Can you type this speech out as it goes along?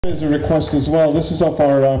Is a request as well. This is off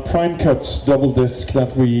our Prime Cuts double disc that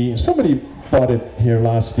somebody bought it here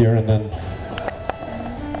last year and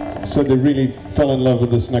then said they really fell in love with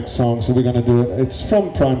this next song, so we're going to do it. It's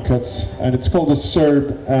from Prime Cuts and it's called The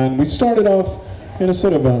Serb, and we started off in a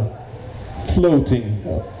sort of a floating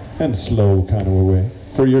and slow kind of a way.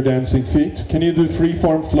 For your dancing feet, can you do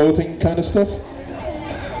freeform floating kind of stuff?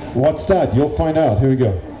 What's that? You'll find out. Here we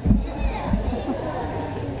go.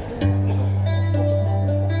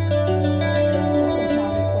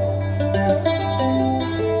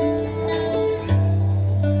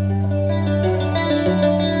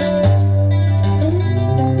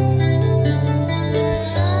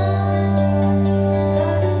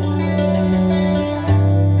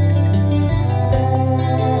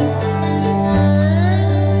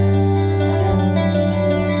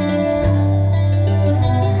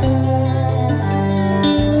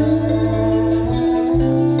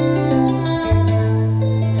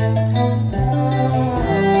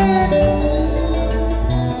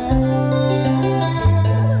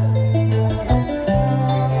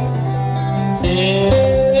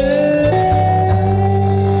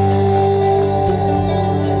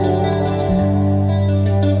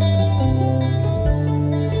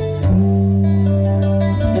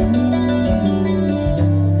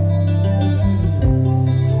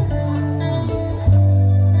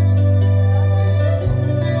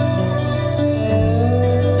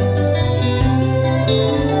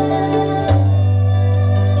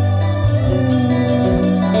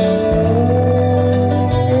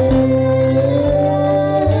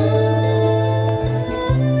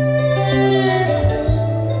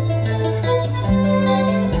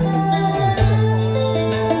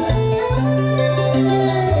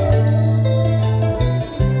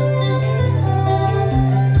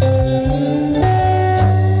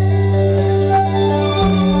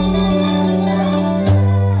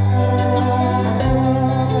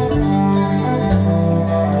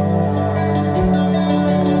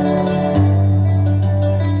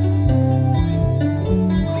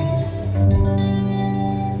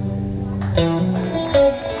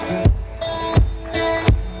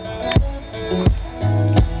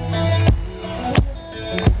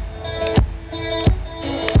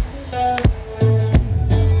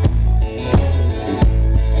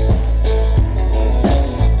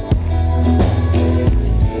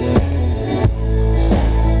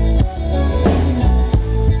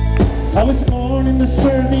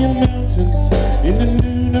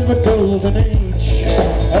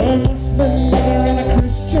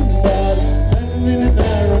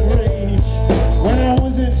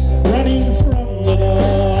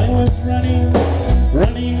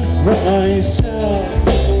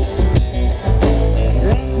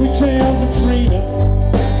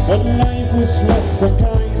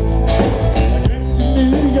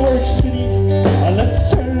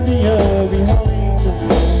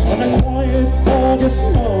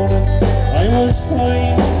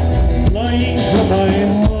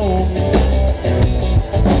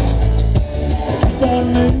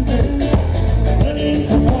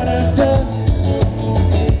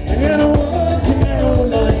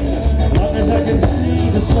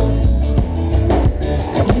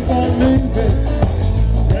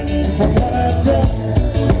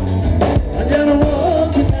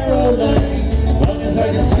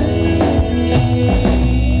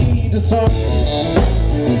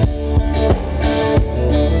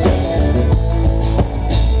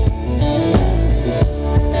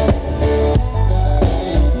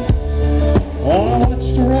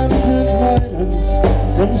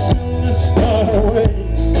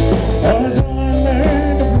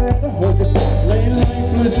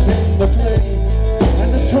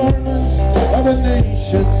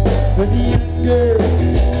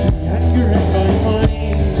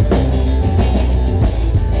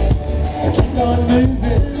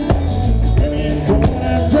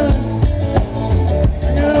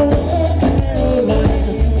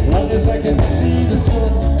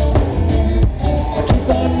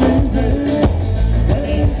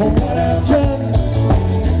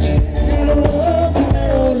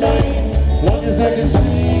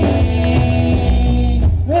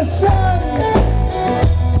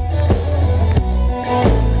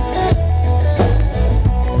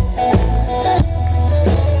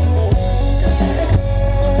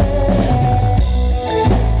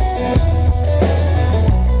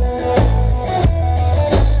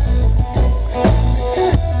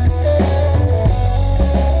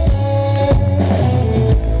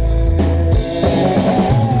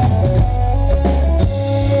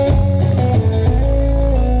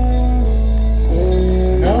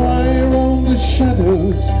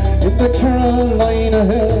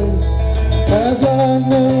 was. That's all I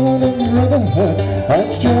know of brotherhood,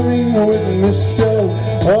 I'm jamming with you still.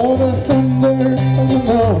 Oh, the thunder of the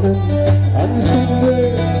morning, and the thunder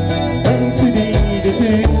from today to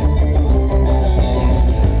day.